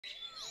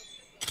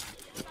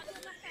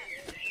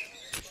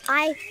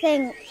I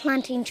think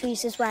planting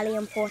trees is really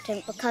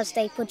important because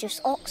they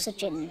produce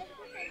oxygen.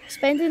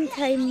 Spending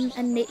time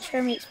in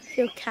nature makes me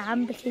feel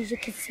calm because you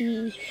can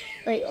see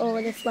like all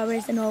of the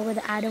flowers and all of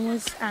the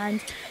animals,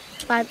 and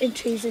planting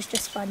trees is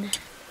just fun.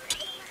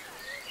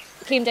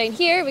 We came down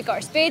here, we got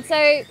our spades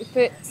out, we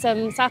put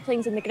some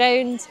saplings in the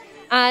ground,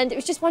 and it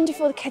was just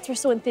wonderful. The kids were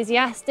so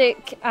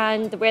enthusiastic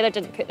and the weather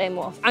didn't put them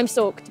off. I'm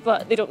soaked,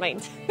 but they don't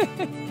mind.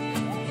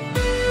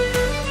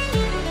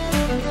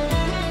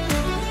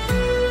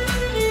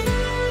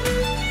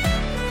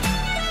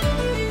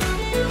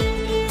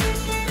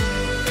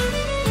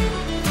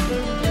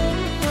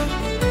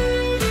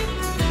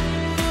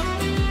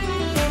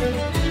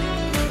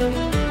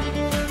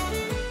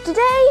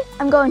 Today,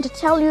 I'm going to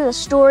tell you the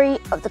story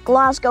of the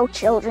Glasgow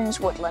Children's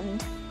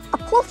Woodland, a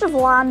plot of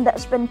land that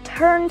has been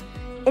turned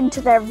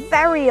into their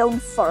very own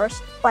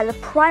forest by the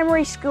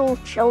primary school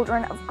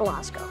children of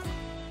Glasgow.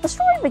 The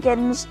story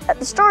begins at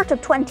the start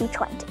of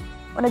 2020,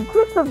 when a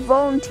group of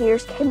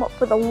volunteers came up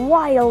with a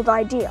wild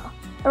idea.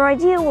 Their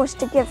idea was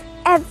to give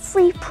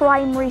every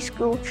primary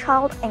school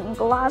child in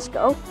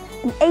Glasgow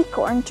an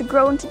acorn to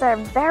grow into their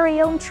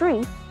very own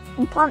tree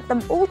and plant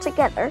them all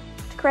together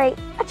to create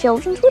a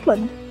children's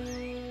woodland.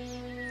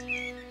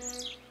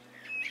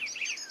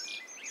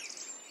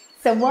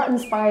 So what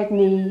inspired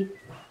me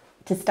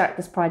to start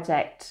this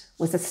project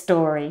was a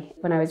story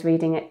when I was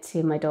reading it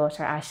to my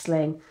daughter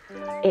Aileen.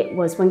 It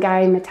was when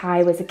Gary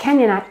Matai was a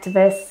Kenyan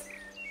activist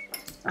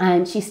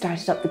and she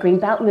started up the Green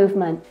Belt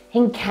movement.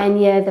 In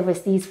Kenya there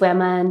was these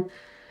women,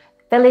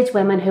 village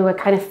women who were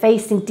kind of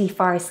facing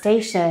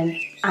deforestation,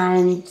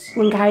 and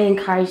when Gary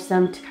encouraged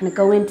them to kind of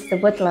go into the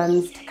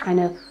woodlands to kind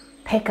of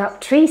pick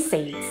up tree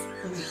seeds,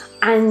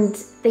 and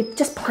they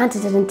just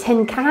planted it in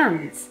tin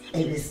cans.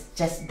 It was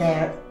just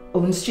their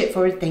own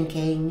straightforward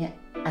thinking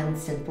and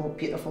simple,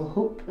 beautiful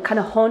hope. It kind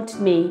of haunted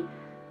me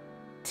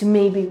to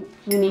maybe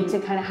we need to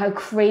kind of how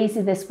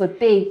crazy this would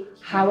be.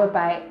 How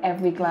about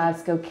every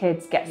Glasgow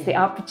kid gets the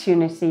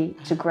opportunity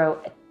to grow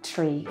a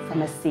tree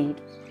from a seed?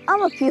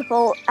 I'm a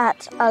pupil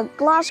at a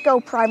Glasgow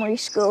primary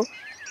school,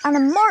 and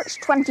in March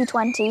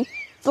 2020,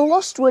 the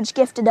Lost Woods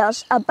gifted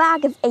us a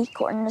bag of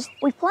acorns.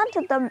 We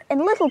planted them in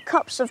little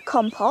cups of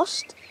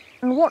compost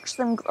and watched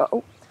them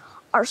grow.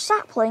 Our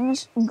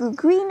saplings grew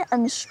green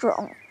and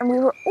strong, and we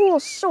were all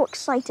so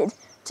excited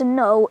to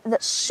know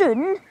that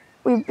soon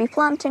we'd be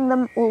planting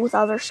them all with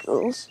other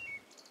schools.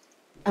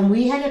 And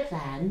we had a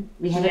plan.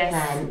 We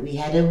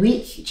had a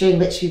week during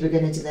which we were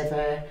going to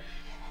deliver,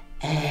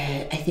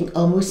 I think,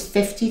 almost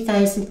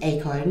 50,000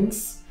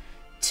 acorns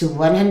to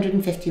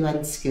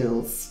 151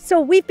 schools.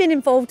 So we've been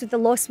involved with the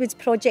Lost Woods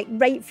project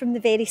right from the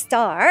very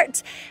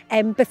start.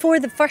 Before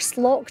the first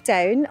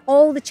lockdown,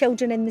 all the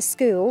children in the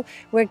school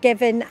were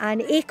given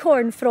an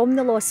acorn from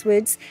the Lost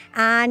Woods,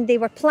 and they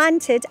were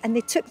planted and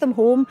they took them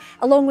home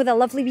along with a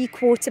lovely wee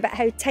quote about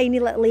how tiny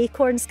little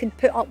acorns can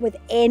put up with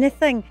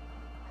anything.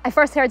 I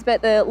first heard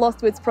about the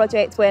Lost Woods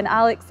project when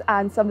Alex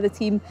and some of the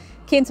team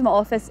came to my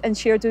office and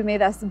shared with me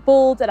this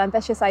bold and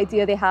ambitious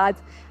idea they had,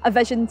 a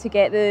vision to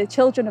get the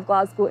children of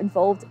Glasgow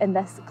involved in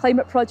this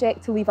climate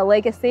project to leave a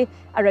legacy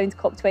around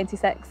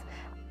COP26.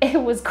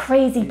 It was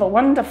crazy but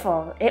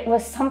wonderful. It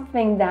was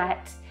something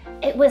that,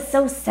 it was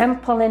so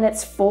simple in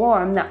its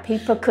form that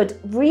people could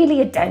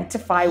really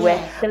identify with.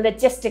 The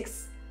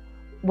logistics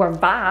were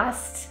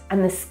vast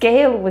and the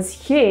scale was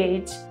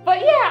huge.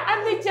 But yeah,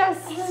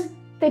 and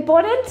they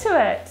bought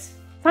into it,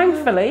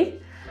 thankfully.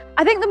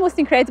 I think the most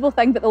incredible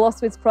thing about the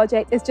Lost Woods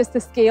project is just the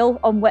scale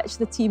on which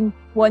the team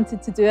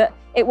wanted to do it.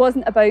 It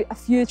wasn't about a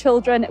few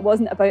children, it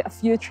wasn't about a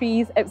few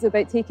trees, it was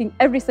about taking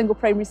every single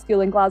primary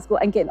school in Glasgow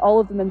and getting all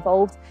of them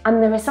involved.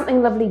 And there was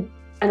something lovely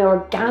and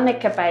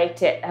organic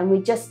about it, and we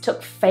just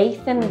took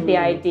faith in the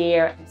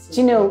idea.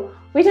 Do you know,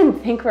 we didn't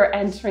think we were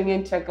entering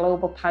into a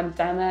global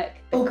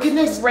pandemic. Oh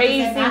goodness,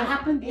 crazy. That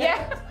happened?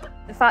 Yeah.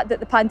 The fact that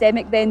the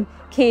pandemic then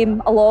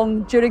came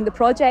along during the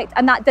project,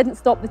 and that didn't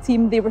stop the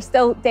team. They were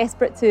still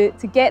desperate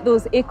to get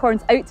those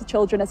acorns out to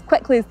children as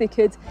quickly as they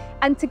could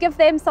and to give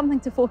them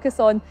something to focus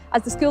on.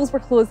 As the schools were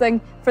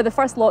closing for the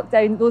first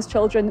lockdown, those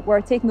children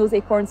were taking those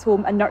acorns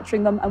home and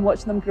nurturing them and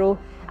watching them grow.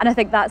 And I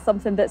think that's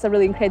something that's a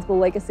really incredible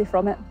legacy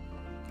from it.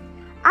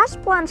 As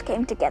plans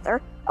came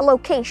together, a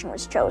location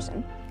was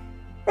chosen.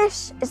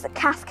 This is the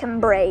Cathkin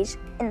Braes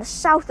in the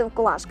south of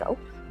Glasgow,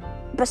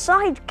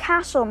 beside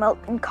Castlemilk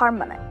and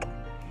Carmunnock.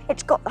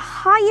 It's got the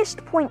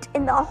highest point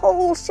in the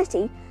whole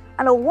city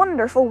and a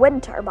wonderful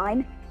wind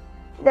turbine.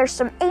 There's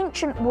some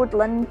ancient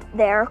woodland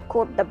there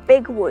called the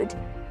Big Wood,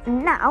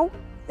 and now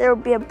there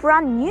will be a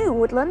brand new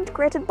woodland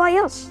created by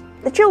us,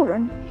 the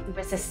children.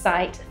 There was a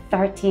site,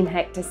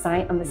 13-hectare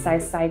site on the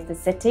south side of the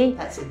city.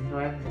 That's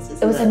enormous, isn't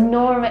it? It was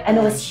enormous, and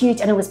it was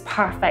huge, and it was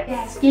perfect.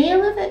 The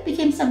scale of it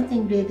became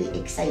something really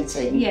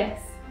exciting.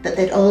 Yes. That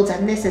they'd all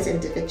done this as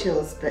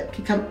individuals, but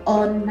could come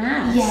en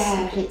masse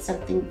and create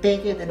something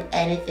bigger than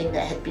anything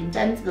that had been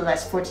done for the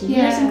last 40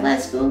 years in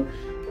Glasgow.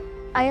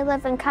 I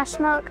live in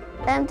Castlemilk.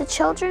 The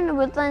children in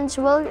Woodlands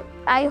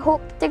I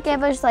hope to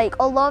give us like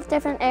a lot of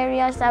different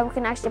areas that we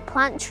can actually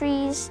plant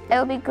trees. It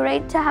would be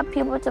great to have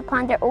people to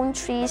plant their own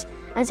trees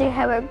and see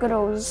how it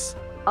grows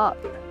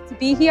up. To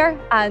be here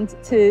and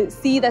to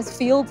see this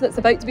field that's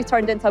about to be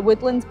turned into a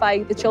woodland by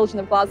the children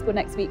of Glasgow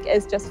next week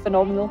is just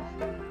phenomenal.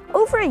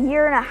 Over a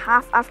year and a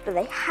half after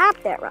they had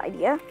their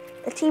idea,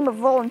 the team of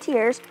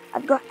volunteers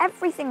had got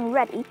everything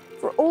ready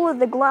for all of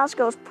the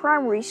Glasgow's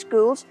primary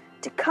schools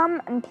to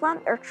come and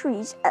plant their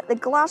trees at the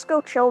Glasgow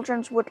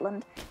Children's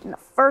Woodland in the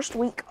first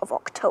week of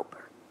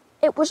October.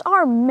 It was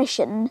our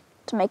mission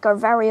to make our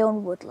very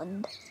own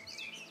woodland.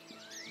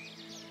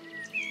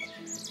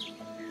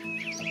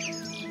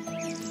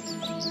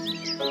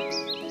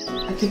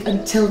 I think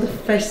until the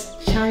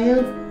first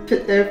child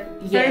put their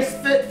first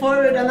foot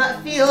forward on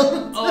that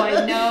field. Oh,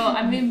 I know.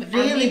 I mean,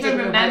 Really I even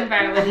didn't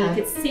remember when you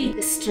could see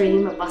the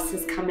stream of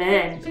buses come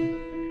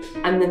in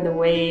and then the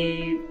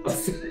wave of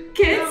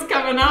kids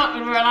coming up,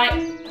 and we're like,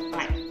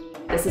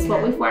 right, this is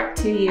what we've worked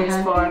 2 years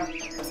for.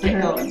 Let's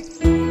get going.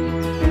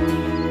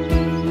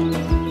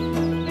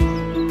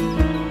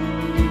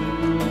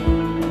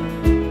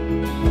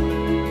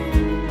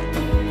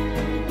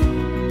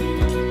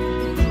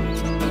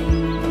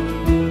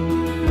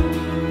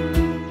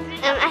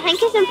 I think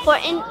it's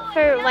important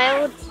for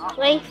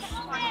wildlife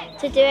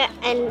to do it,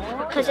 and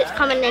because it's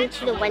coming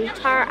into the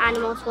winter,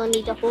 animals will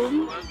need a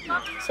home.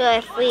 So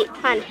if we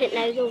plant it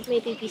now, there'll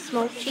maybe be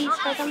small trees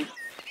for them.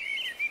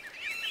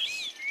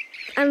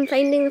 I'm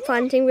finding the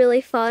planting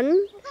really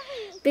fun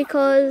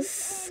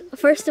because,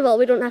 first of all,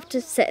 we don't have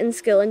to sit in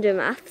school and do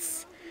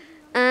maths,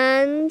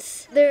 and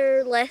there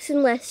are less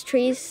and less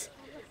trees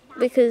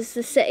because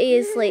the city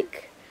is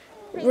like,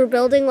 we're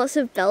building lots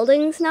of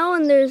buildings now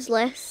and there's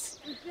less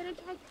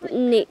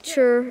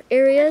nature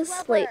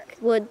areas like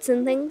woods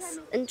and things,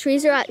 and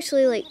trees are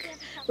actually like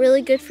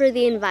really good for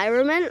the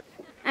environment.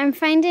 I'm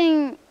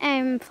finding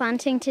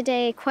planting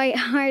today quite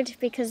hard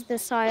because the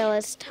soil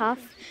is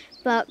tough,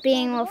 but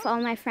being with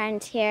all my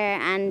friends here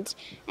and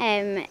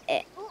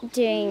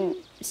doing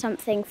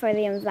something for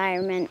the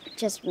environment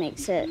just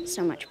makes it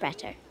so much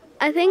better.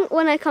 I think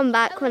when I come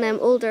back when I'm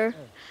older,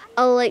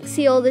 I'll like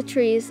see all the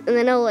trees and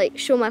then I'll like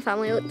show my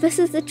family, look, this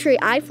is the tree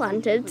I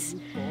planted.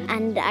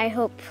 And I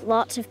hope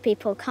lots of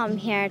people come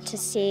here to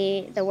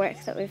see the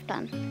work that we've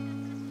done.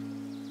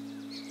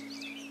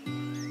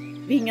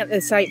 Being at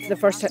the site for the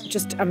first time,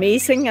 just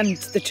amazing, and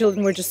the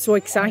children were just so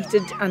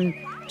excited and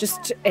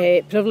just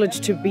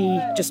privileged to be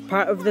just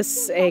part of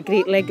this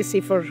great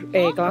legacy for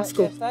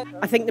Glasgow.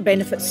 I think the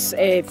benefits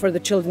for the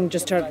children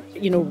just are,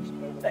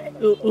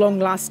 long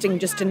lasting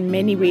just in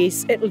many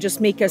ways. It'll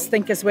just make us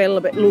think as well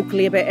about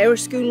locally about our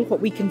school, what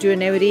we can do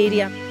in our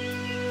area.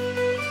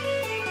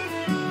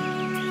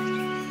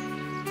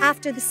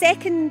 After the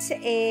second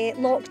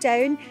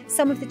lockdown,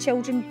 some of the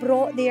children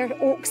brought their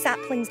oak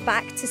saplings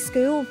back to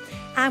school,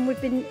 and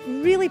we've been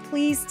really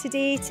pleased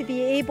today to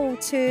be able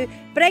to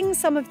bring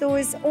some of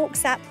those oak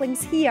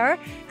saplings here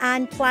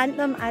and plant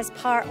them as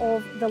part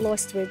of the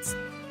Lost Woods.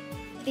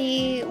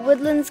 The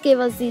Woodlands gave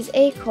us these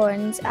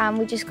acorns and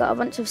we just got a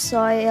bunch of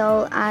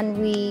soil, and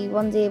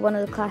one day one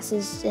of the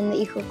classes in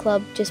the Eco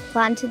Club just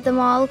planted them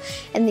all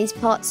in these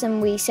pots, and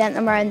we sent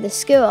them around the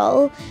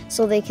school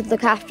so they could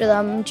look after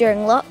them during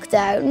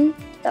lockdown.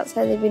 That's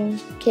how they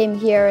came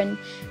here, and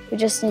we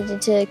just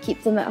needed to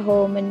keep them at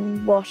home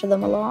and water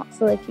them a lot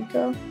so they could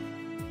grow.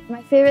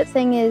 My favourite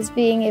thing is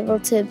being able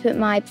to put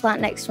my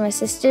plant next to my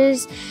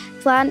sister's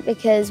plant,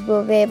 because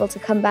we'll be able to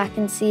come back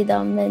and see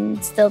them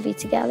and still be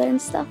together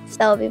and stuff. So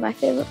that'll be my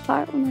favourite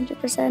part,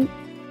 100%.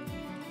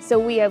 So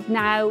we are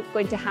now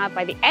going to have,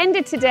 by the end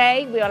of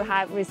today, we will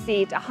have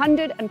received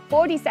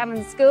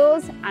 147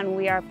 schools, and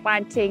we are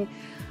planting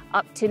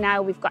up to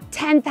now. We've got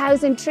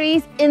 10,000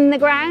 trees in the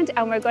ground,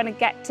 and we're going to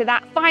get to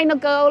that final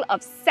goal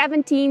of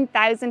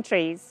 17,000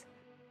 trees.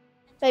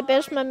 My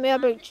best memory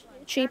about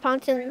tree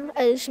planting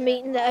is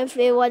meeting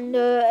everyone new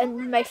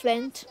and my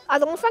friend. I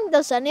don't think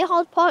there's any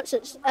hard parts.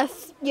 It's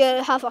if you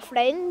have a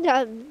friend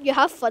and you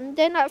have fun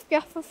doing it if you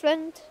have a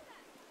friend.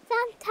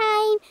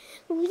 Sometimes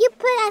you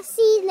put a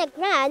seed in the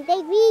ground,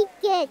 they really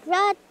get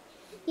grow.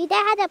 You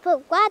then have to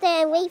put water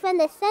and wait for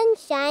the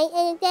sunshine,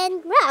 and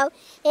then grow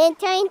and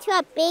turn into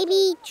a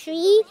baby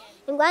tree.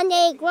 And one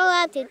day grow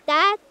up to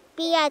that,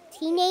 be a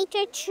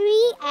teenager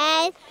tree,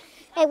 and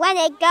when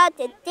it goes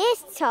to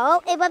this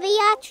tall, it will be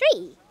a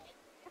tree.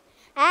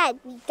 And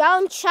we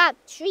don't chop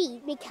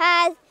trees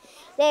because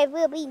there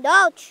will be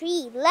no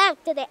tree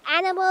left to the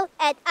animals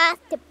and us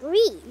to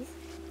breathe.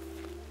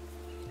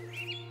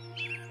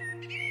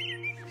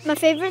 My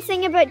favourite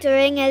thing about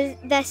doing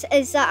this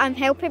is that I'm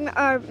helping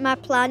my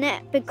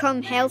planet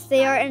become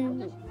healthier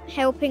and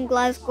helping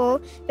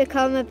Glasgow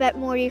become a bit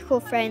more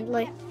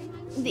eco-friendly.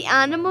 The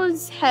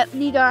animals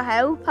need our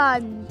help,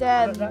 and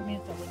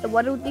the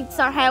world needs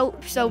our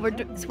help, so we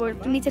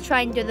need to try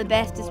and do the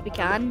best as we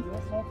can.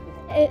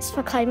 It's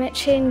for climate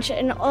change,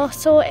 and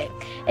also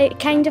it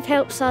kind of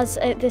helps us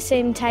at the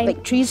same time.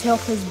 Like trees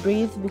help us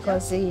breathe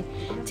because they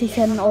take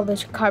in all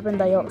the carbon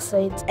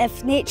dioxide.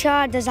 If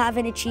nature doesn't have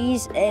any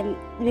trees,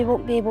 we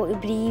won't be able to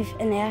breathe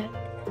in there.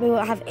 We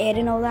won't have air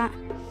and all that.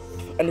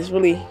 And it's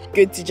really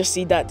good to just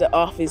see that the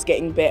earth is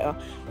getting better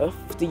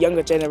with the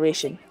younger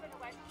generation.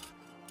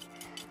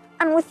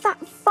 And with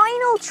that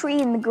final tree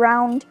in the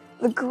ground,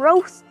 the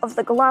growth of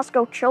the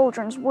Glasgow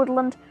Children's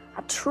Woodland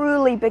had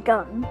truly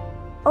begun.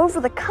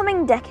 Over the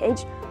coming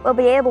decades, we'll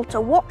be able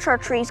to watch our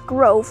trees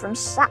grow from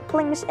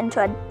saplings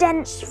into a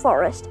dense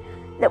forest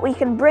that we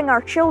can bring our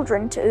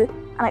children to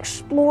and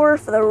explore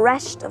for the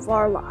rest of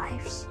our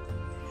lives.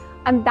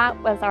 And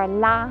that was our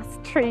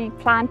last tree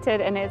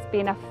planted, and it's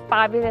been a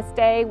fabulous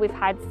day. We've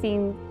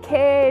seen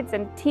kids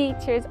and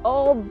teachers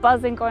all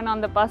buzzing going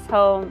on the bus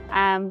home,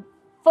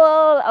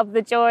 full of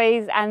the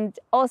joys, and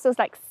also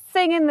like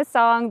singing the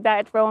song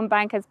that Rowan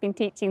Bank has been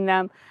teaching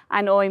them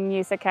and Oim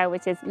Musica,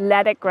 which is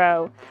Let It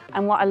Grow.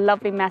 And what a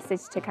lovely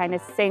message to kind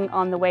of sing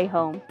on the way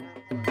home.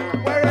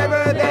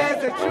 Wherever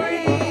there's a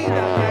tree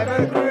that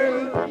never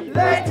grew,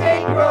 let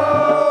it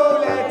grow,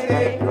 let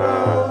it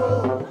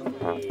grow.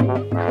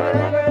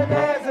 Wherever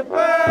there's a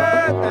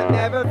bird that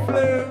never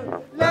flew,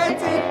 let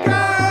it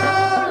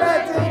go,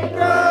 let it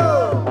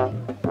go.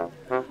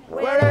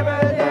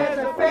 Wherever there's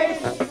a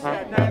fish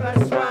that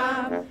never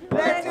swam,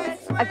 let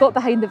it swim. I got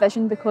behind the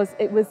vision because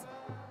it was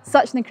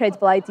such an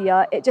incredible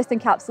idea. It just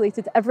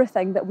encapsulated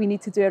everything that we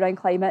need to do around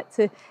climate,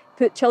 to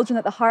put children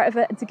at the heart of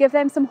it and to give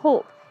them some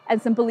hope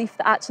and some belief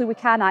that actually we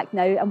can act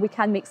now and we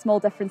can make small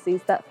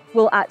differences that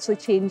will actually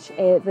change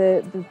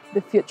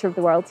the future of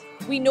the world.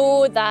 We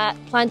know that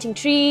planting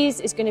trees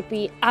is going to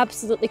be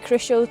absolutely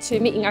crucial to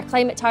meeting our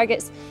climate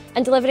targets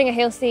and delivering a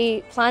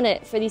healthy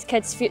planet for these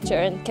kids' future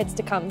and kids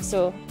to come.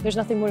 So there's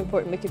nothing more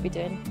important we could be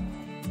doing.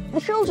 The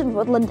Children's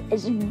Woodland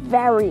is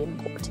very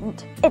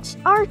important. It's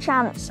our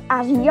chance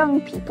as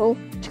young people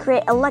to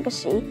create a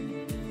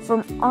legacy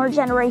from our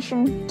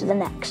generation to the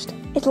next.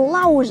 It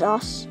allows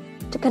us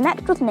to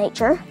connect with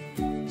nature,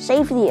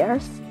 save the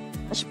earth,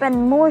 and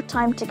spend more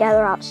time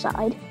together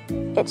outside.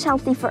 It's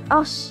healthy for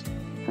us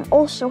and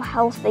also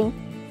healthy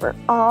for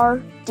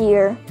our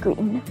dear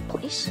green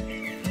place.